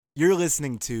You're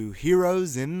listening to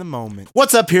Heroes in the Moment.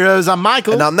 What's up, heroes? I'm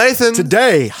Michael. And I'm Nathan.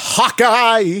 Today,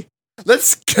 Hawkeye.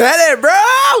 Let's get it,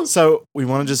 bro! So, we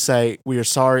want to just say, we are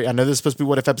sorry. I know this is supposed to be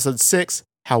What If Episode 6.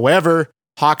 However,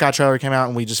 Hawkeye trailer came out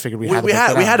and we just figured we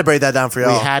had to break that down for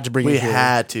y'all. We had to bring it here. We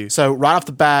had to. So, right off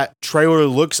the bat, trailer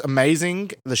looks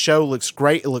amazing. The show looks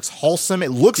great. It looks wholesome.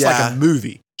 It looks like a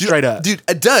movie. Straight up. Dude,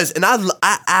 it does. And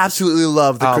I absolutely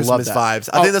love the Christmas vibes.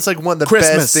 I think that's like one of the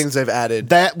best things they've added.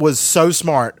 That was so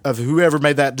smart of whoever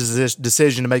made that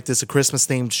decision to make this a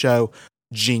Christmas-themed show.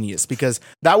 Genius, because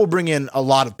that will bring in a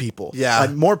lot of people. Yeah.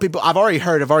 Like more people. I've already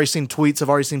seen tweets. I've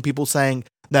already seen people saying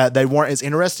that they weren't as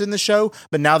interested in the show,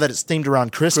 but now that it's themed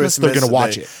around Christmas they're going to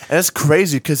watch it. And it's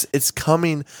crazy because it's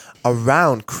coming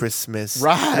around Christmas.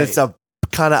 Right. And it's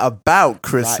kind of about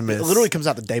Christmas. Right. It literally comes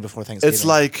out the day before Thanksgiving. It's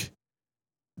like,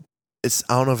 I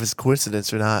don't know if it's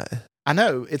coincidence or not. I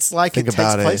know. It's like it takes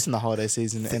place in the holiday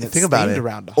season and it's themed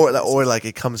around the holiday season. Or like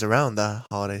it comes around the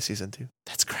holiday season too.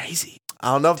 That's crazy.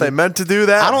 I don't know if they meant to do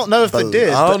that. I don't know if they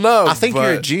did. I don't know. I think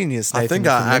you're a genius, Nathan. I think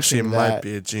I actually might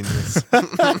be a genius.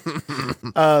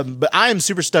 But I am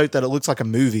super stoked that it looks like a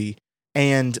movie,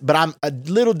 but I'm a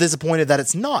little disappointed that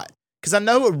it's not. Because I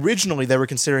know originally they were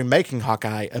considering making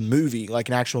Hawkeye a movie, like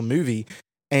an actual movie,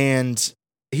 and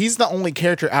he's the only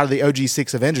character out of the OG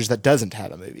 6 Avengers that doesn't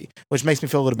have a movie, which makes me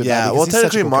feel a little bit bad. Yeah, well,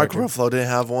 technically Mark Ruffalo didn't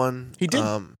have one. He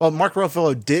didn't. Well, Mark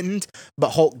Ruffalo didn't, but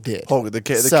Hulk did. Hulk, the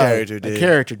character did. The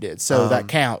character did, so that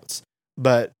counts.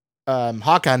 But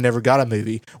Hawkeye never got a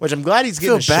movie, which I'm glad he's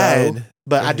getting a show.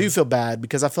 But I do feel bad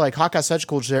because I feel like Hawkeye's such a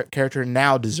cool character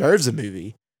now deserves a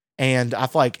movie. And I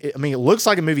feel like, it looks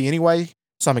like a movie anyway,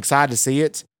 so I'm excited to see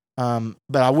it.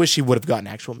 But I wish he would have gotten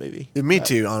an actual movie. Me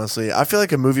too, honestly. I feel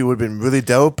like a movie would have been really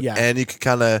dope, and you could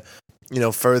kind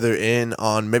of, further in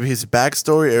on maybe his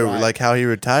backstory or like how he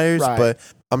retires. Right. But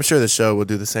I'm sure the show will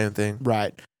do the same thing.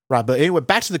 Right. But anyway,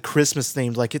 back to the Christmas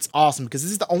themes. Like, it's awesome because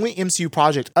this is the only MCU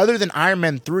project other than Iron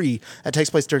Man 3 that takes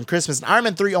place during Christmas. And Iron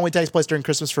Man 3 only takes place during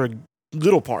Christmas for a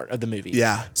little part of the movie.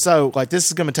 Yeah. So, like, this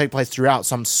is going to take place throughout.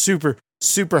 So I'm super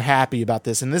happy about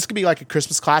this, and this could be like a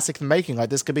Christmas classic in the making.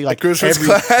 Like, this could be like a Christmas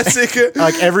classic.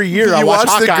 Like every year, I watch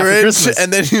Hawkeye for Christmas,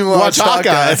 and then you watch Hawkeye.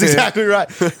 That's exactly right.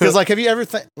 Because like, have you ever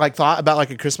thought about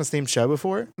like a Christmas themed show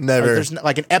before? Never. Like, there's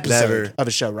like an episode of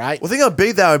a show, right? Well, think how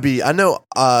big that would be. I know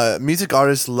music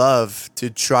artists love to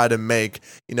try to make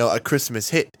a Christmas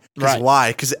hit. Right.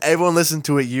 Why? Because everyone listens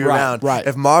to it year round. Right.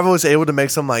 If Marvel was able to make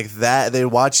something like that, they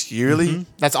watch yearly. Mm-hmm.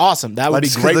 That's awesome. That would be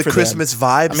great for the Christmas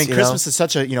vibes. Christmas is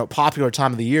such a popular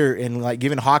time of the year, and like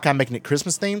giving Hawkeye making it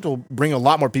Christmas themed will bring a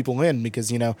lot more people in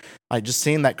because like just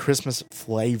seeing that Christmas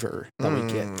flavor that we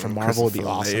get from Marvel would be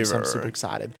awesome. So I'm super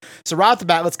excited. So right off the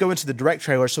bat, let's go into the direct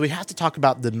trailer. So we have to talk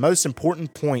about the most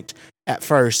important point at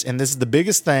first, and this is the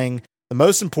biggest thing, the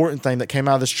most important thing that came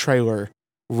out of this trailer.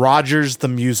 Rogers the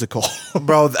musical.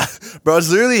 bro, it's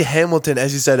literally Hamilton,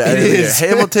 as you said earlier.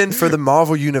 Hamilton for the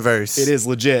Marvel Universe. It is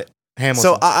legit Hamilton.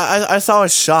 So I saw a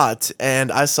shot, and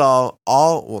I saw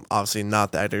obviously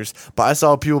not the actors, but I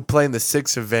saw people playing the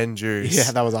 6 Avengers.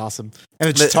 Yeah, that was awesome.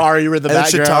 And the Chitauri were in the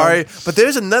background. But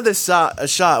there's another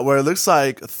shot where it looks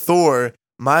like Thor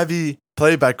might be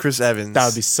played by Chris Evans. That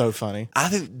would be so funny. I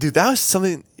think, dude, that was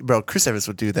something, bro. Chris Evans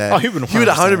would do that. Oh, he would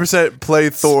 100% play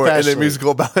Thor in a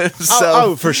musical about himself.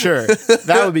 Oh, for sure.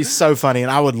 That would be so funny, and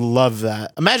I would love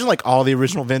that. Imagine like all the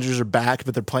original Avengers are back,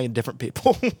 but they're playing different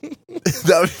people.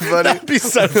 That would be funny. That'd be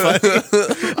so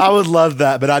funny. I would love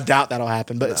that, but I doubt that'll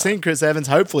happen. But seeing Chris Evans,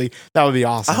 hopefully, that would be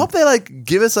awesome. I hope they like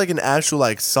give us like an actual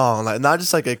like song, like not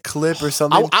just like a clip or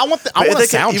something. I want a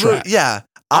soundtrack. Yeah.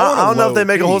 I don't know if they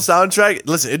make a whole soundtrack.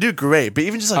 Listen, it'd do great, but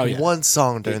even just like one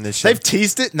song during this show. They've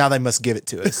teased it, now they must give it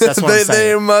to us. That's what I'm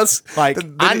saying. They must. Like,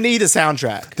 I need a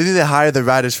soundtrack. They need to hire the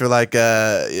writers for like Dear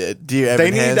Evan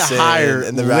They need Hansen to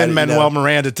hire Lin-Manuel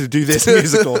Miranda to do this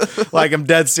musical. Like, I'm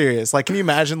dead serious. Like, can you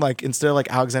imagine, like, instead of like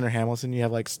Alexander Hamilton, you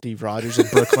have like Steve Rogers of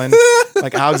Brooklyn.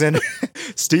 Like,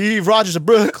 Steve Rogers of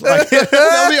Brooklyn. Like,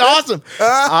 that would be awesome.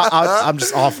 I'm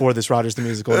just all for this Rogers the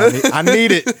musical. I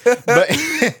need it.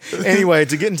 But anyway,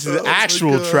 to get into the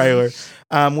actual trailer,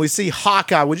 we see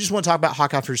Hawkeye. We just want to talk about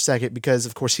Hawkeye for a second because,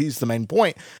 of course, he's the main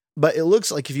point. But it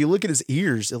looks like if you look at his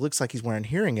ears, it looks like he's wearing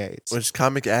hearing aids, which is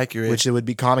comic accurate. Which it would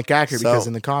be comic accurate because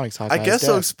in the comics, Hawkeye. I guess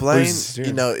they'll explain.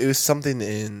 It was something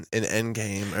in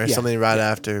Endgame or something right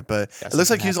after, but it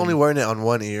looks like he's only wearing it on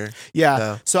one ear.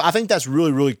 Yeah, so I think that's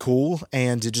really really cool,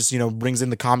 and it just brings in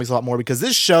the comics a lot more because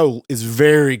this show is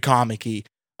very comic-y.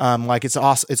 Like it's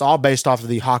all based off of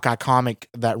the Hawkeye comic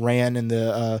that ran in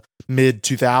the mid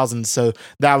 2000s. So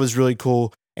that was really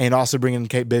cool. And also bringing in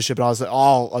Kate Bishop. And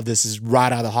all of this is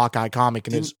right out of the Hawkeye comic.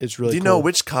 And it's really cool. Do you know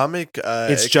which comic?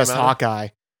 It's just Hawkeye.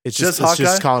 It's just it's Hawkeye?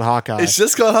 just called Hawkeye. It's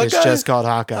just called Hawkeye. It's just called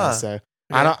Hawkeye. Huh. So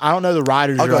I don't know the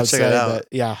writers. I'll go I'd check say, it out. but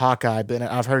yeah, Hawkeye. But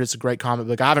I've heard it's a great comic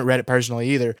book. I haven't read it personally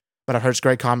either, but I've heard it's a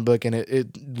great comic book, and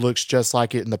it looks just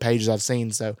like it in the pages I've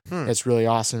seen. So it's really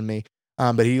awesome to me.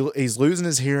 But he's losing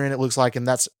his hearing, it looks like, and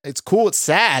it's cool. It's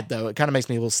sad though. It kind of makes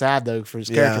me a little sad though for his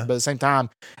character. But at the same time,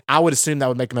 I would assume that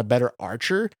would make him a better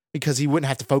archer because he wouldn't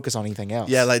have to focus on anything else.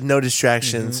 Yeah, like no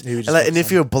distractions. Mm-hmm. And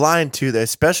if you're blind too, there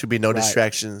especially be no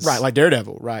distractions. Right, like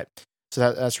Daredevil. Right.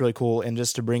 So that's really cool. And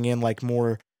just to bring in like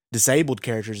more disabled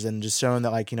characters and just showing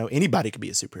that like, anybody could be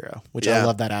a superhero, which I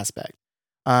love that aspect.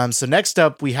 So next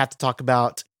up, we have to talk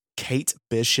about Kate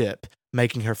Bishop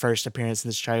making her first appearance in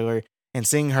this trailer. And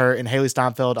seeing her and Haley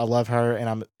Steinfeld, I love her,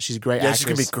 and she's a great actress. She's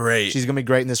gonna be great. She's gonna be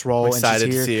great in this role. I'm excited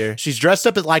and she's to see her. She's dressed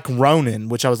up as like Ronin,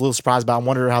 which I was a little surprised about. I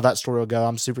wonder how that story will go.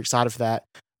 I'm super excited for that.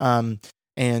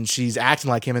 And she's acting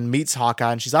like him and meets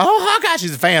Hawkeye, and she's like, "Oh, Hawkeye!"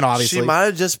 She's a fan, obviously. She might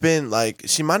have just been like,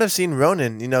 she might have seen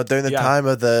Ronin, during the time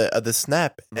of the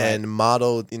snap, and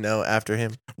modeled, after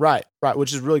him. Right,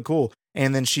 which is really cool.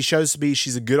 And then she shows to be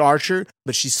she's a good archer,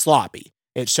 but she's sloppy.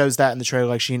 It shows that in the trailer,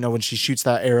 like when she shoots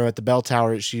that arrow at the bell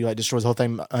tower, she like destroys the whole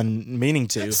thing unmeaning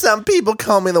to. Some people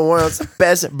call me the world's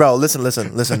best. Bro,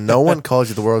 listen. No one calls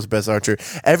you the world's best archer.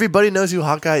 Everybody knows who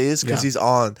Hawkeye is because he's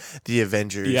on the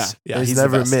Avengers. Yeah, he's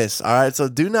never missed. All right, so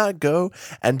do not go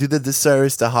and do the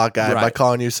disservice to Hawkeye by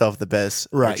calling yourself the best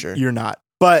archer. You're not.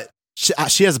 But she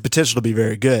has the potential to be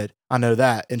very good. I know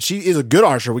that. And she is a good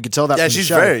archer. We can tell that from the she's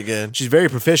show. very good. She's very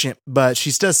proficient, but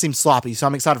she does seem sloppy. So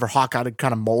I'm excited for Hawkeye to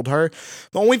kind of mold her.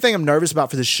 The only thing I'm nervous about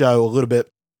for this show a little bit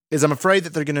is I'm afraid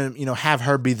that they're going to, have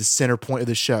her be the center point of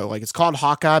the show. Like it's called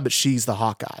Hawkeye, but she's the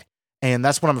Hawkeye. And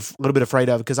that's what I'm a little bit afraid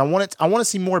of because I want to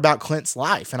see more about Clint's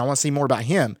life and I want to see more about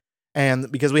him.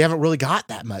 And because we haven't really got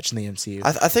that much in the MCU.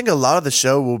 I think a lot of the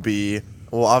show will be,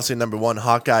 well, obviously number one,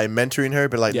 Hawkeye mentoring her,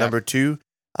 but number two,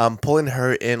 pulling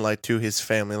her in to his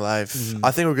family life. Mm-hmm.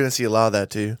 I think we're going to see a lot of that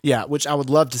too. Yeah, which I would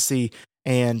love to see.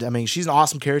 And I mean, she's an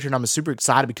awesome character and I'm super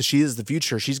excited because she is the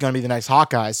future. She's going to be the next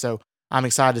Hawkeye. So I'm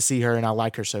excited to see her and I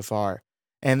like her so far.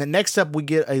 And then next up, we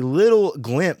get a little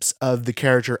glimpse of the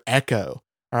character Echo.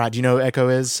 All right. Do you know who Echo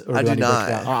is? Or I do not.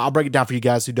 I'll break it down for you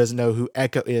guys who doesn't know who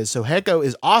Echo is. So Echo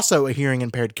is also a hearing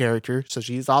impaired character. So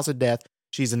she's also deaf.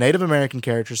 She's a Native American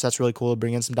character, so that's really cool to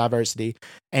bring in some diversity.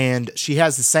 And she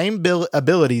has the same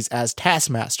abilities as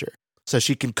Taskmaster, so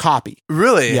she can copy.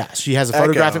 Really? Yeah, she has a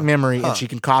photographic memory, and she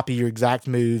can copy your exact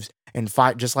moves and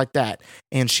fight just like that.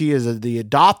 And she is the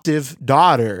adoptive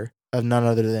daughter of none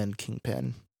other than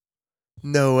Kingpin.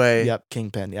 No way. Yep,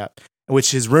 Kingpin, yep.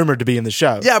 Which is rumored to be in the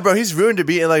show. Yeah, bro, he's rumored to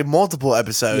be in multiple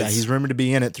episodes. Yeah, he's rumored to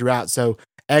be in it throughout, so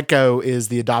Echo is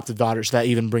the adoptive daughter, so that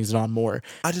even brings it on more.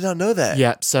 I did not know that.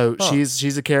 Yeah, so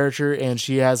she's a character, and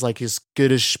she has his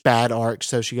goodish bad arc.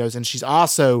 So she goes, and she's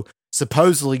also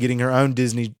supposedly getting her own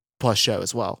Disney Plus show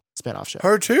as well, spinoff show.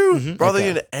 Her too, bro.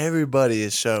 They get everybody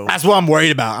a show. That's what I'm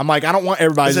worried about. I'm like, I don't want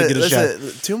everybody to get a show.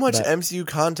 Too much MCU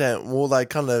content will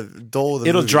kind of dull the.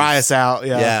 It'll movies. dry us out.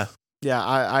 Yeah. Yeah,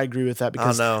 I agree with that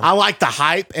because I like the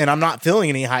hype and I'm not feeling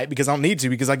any hype because I don't need to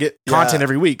because I get content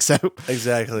every week. So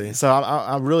exactly. So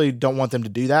I really don't want them to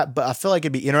do that, but I feel like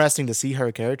it'd be interesting to see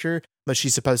her character. But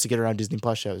she's supposed to get her own Disney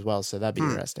Plus show as well, so that'd be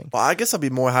interesting. Well, I guess I'll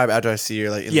be more hype after I see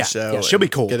her in the show. Yeah, she'll be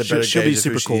cool. Get a better she'll be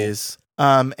super cool.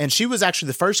 And she was actually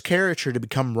the first character to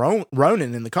become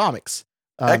Ronin in the comics.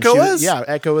 Echo was? Yeah,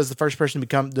 Echo was the first person to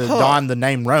become don the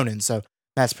name Ronin, so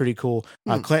that's pretty cool.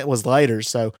 Clint was later,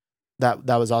 so that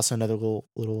was also another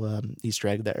little Easter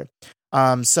egg there.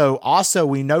 So also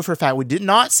we know for a fact we did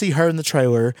not see her in the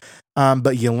trailer,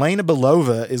 but Yelena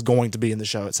Belova is going to be in the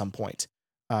show at some point.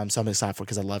 So I'm excited for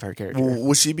because I love her character.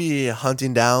 Will she be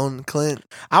hunting down Clint?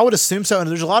 I would assume so. And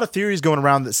there's a lot of theories going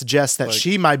around that suggest that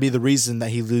she might be the reason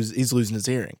that he's losing his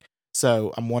hearing.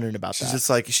 So I'm wondering about that. She's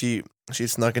just she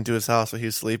snuck into his house while he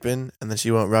was sleeping, and then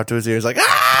she went right to his ears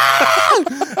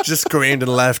ah! Just screamed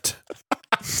and left.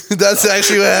 That's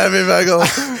actually what happened, Michael.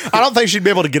 I don't think she'd be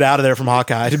able to get out of there from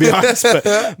Hawkeye, to be honest. But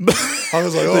I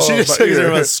was like, she just took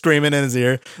everyone screaming in his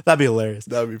ear. That'd be hilarious.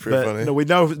 That'd be pretty funny. No, we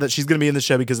know that she's going to be in the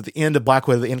show because at the end of Black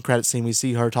Widow, the end credit scene, we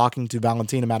see her talking to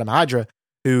Valentina, Madame Hydra,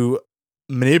 who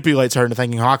manipulates her into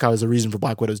thinking Hawkeye was the reason for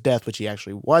Black Widow's death, which he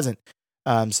actually wasn't.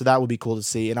 So that would be cool to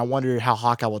see. And I wonder how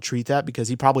Hawkeye will treat that because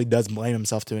he probably does blame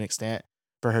himself to an extent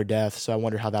for her death. So I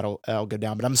wonder how that'll go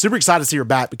down. But I'm super excited to see her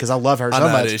back because I love her so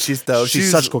much. Dude. She's dope. She's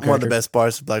such a cool character. One of the best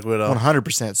parts of Black Widow.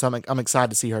 100%. So I'm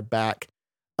excited to see her back.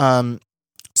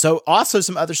 So also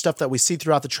some other stuff that we see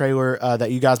throughout the trailer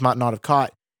that you guys might not have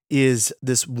caught is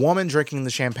this woman drinking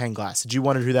the champagne glass. Did you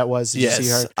wonder who that was? Did you see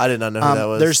her? I did not know who that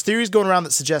was. There's theories going around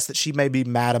that suggest that she may be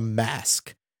Madame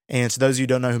Mask. And so those of you who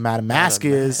don't know who Madame Mask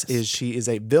is she is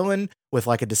a villain with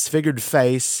like a disfigured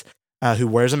face who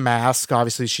wears a mask.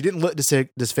 Obviously, she didn't look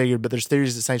disfigured, but there's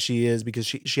theories that say she is because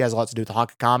she has a lot to do with the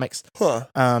HAWKEYE comics. Huh.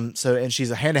 And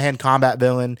she's a hand-to-hand combat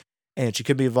villain, and she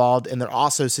could be evolved. And they're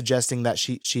also suggesting that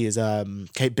she is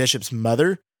Kate Bishop's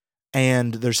mother.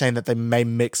 And they're saying that they may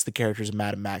mix the characters of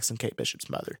Madame Max and Kate Bishop's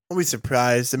mother. I'll be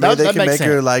surprised. Maybe they can make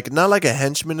her like not like a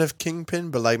henchman of Kingpin,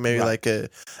 but like maybe like a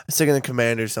second in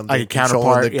command or something, like a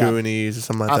counterpart, the Goonies or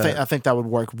something like that. I think that would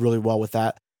work really well with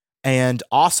that. And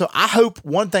also, I hope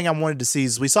one thing I wanted to see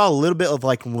is we saw a little bit of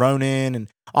like Ronin and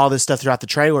all this stuff throughout the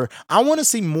trailer. I want to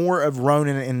see more of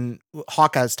Ronin and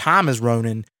Hawkeye's time as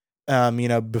Ronin,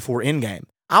 before Endgame.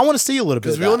 I want to see a little bit.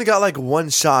 Because we only got like one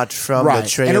shot from the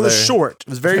trailer. And it was short. It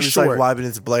was very short. Like wiping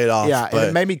his blade off. Yeah, and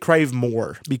it made me crave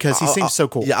more because he seems so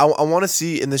cool. Yeah, I want to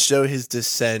see in the show his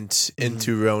descent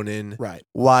into Ronin. Right.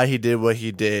 Why he did what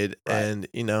he did. Right.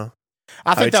 And,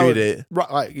 I think that would,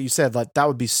 like you said, like that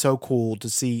would be so cool to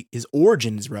see his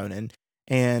origins Ronin.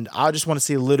 And I just want to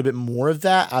see a little bit more of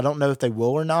that. I don't know if they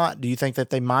will or not. Do you think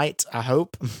that they might? I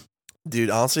hope.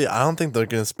 Dude, honestly, I don't think they're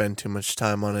going to spend too much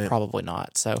time on it. Probably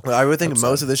not. So I would think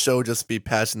most of the show would just be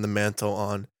passing the mantle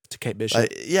on to Kate Bishop.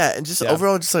 And just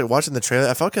overall, just like watching the trailer,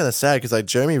 I felt kind of sad because like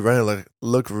Jeremy Renner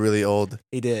looked really old.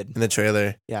 He did in the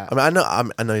trailer. Yeah, I mean,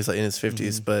 I know he's like in his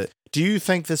 50s, but do you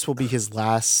think this will be his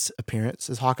last appearance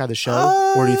as Hawkeye the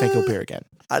show, or do you think he'll appear again?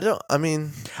 I don't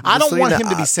want him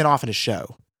to be sent off in a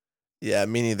show. Yeah,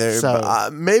 me neither. So,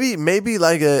 but, maybe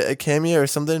like a cameo or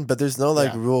something, but there's no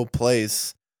like real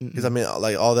place. Because I mean,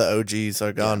 like all the OGs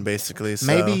are gone basically. So.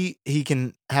 Maybe he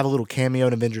can have a little cameo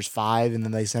in Avengers 5, and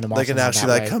then they send him off. They can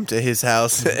actually like come to his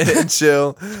house and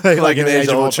chill, like in Age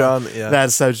of Ultron. Yeah,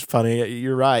 that's so funny.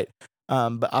 You're right.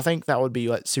 But I think that would be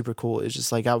like super cool. It's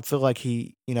just like I feel like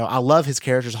he, I love his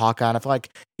characters Hawkeye, and I feel like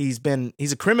he's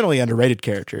a criminally underrated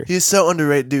character. He's so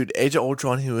underrated, dude. Age of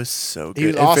Ultron, he was so good. He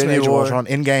was awesome in Age of Ultron.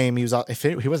 Endgame, he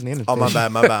wasn't in Infinity. Oh, my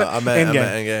bad. I meant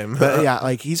Endgame. But yeah,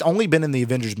 like he's only been in the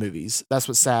Avengers movies. That's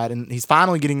what's sad. And he's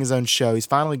finally getting his own show. He's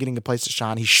finally getting a place to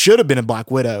shine. He should have been in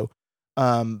Black Widow.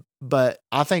 But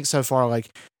I think so far,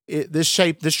 like this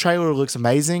trailer looks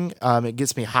amazing. It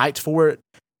gets me hyped for it.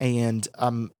 And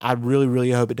I really, really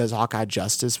hope it does Hawkeye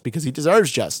justice because he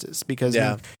deserves justice because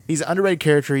he's an underrated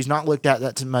character. He's not looked at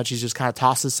that too much. He's just kind of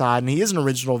tossed aside, and he is an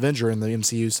original Avenger in the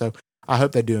MCU. So I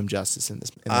hope they do him justice in this.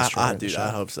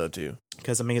 I hope so too.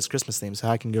 Because it's Christmas themed, so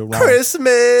I can go wrong.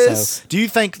 Christmas. So, do you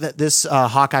think that this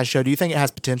Hawkeye show? Do you think it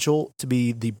has potential to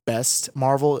be the best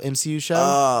Marvel MCU show?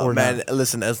 Oh man,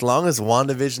 listen. As long as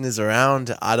WandaVision is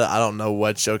around, I don't know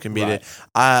what show can beat it.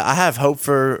 I have hope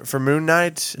for Moon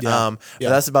Knight. But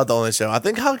that's about the only show. I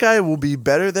think Hawkeye will be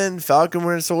better than Falcon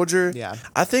Winter Soldier. Yeah,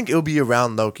 I think it'll be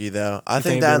around Loki though. I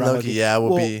think that Loki,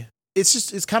 will be.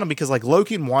 It's kind of because like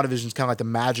Loki and WandaVision is kind of like the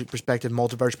magic perspective,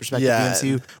 multiverse perspective of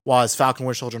the MCU, while Falcon,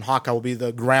 Winter Soldier, and Hawkeye will be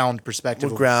the ground perspective.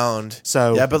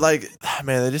 So but like,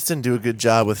 man, they just didn't do a good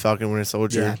job with Falcon, Winter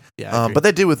Soldier. Yeah. But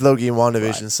they did with Loki and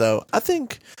WandaVision. Right. So I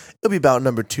think it'll be about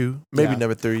number 2, maybe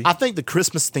number 3. I think the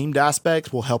Christmas themed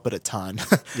aspect will help it a ton.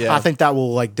 I think that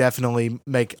will like definitely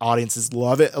make audiences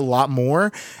love it a lot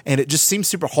more, and it just seems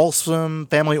super wholesome,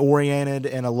 family oriented,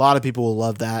 and a lot of people will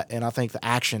love that. And I think the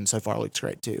action so far looks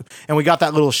great too. And we got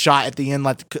that little shot at the end,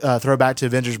 like throwback to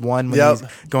Avengers 1 when he's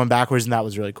going backwards, and that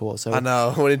was really cool. So I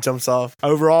know, when it jumps off.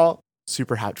 Overall,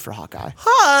 super hyped for Hawkeye.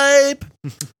 Hype!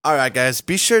 All right, guys,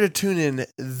 be sure to tune in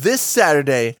this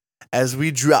Saturday as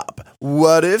we drop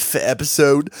What If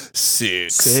Episode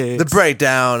 6. The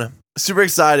breakdown. Super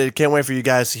excited. Can't wait for you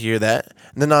guys to hear that.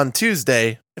 And then on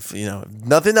Tuesday, if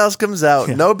nothing else comes out,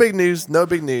 no big news.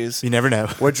 You never know.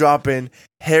 We're dropping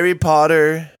Harry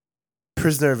Potter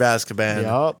Prisoner of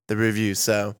Azkaban, the review.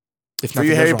 So, for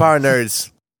you Harry Potter nerds,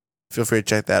 feel free to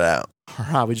check that out. All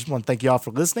right, we just want to thank you all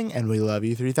for listening, and we love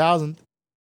you 3000.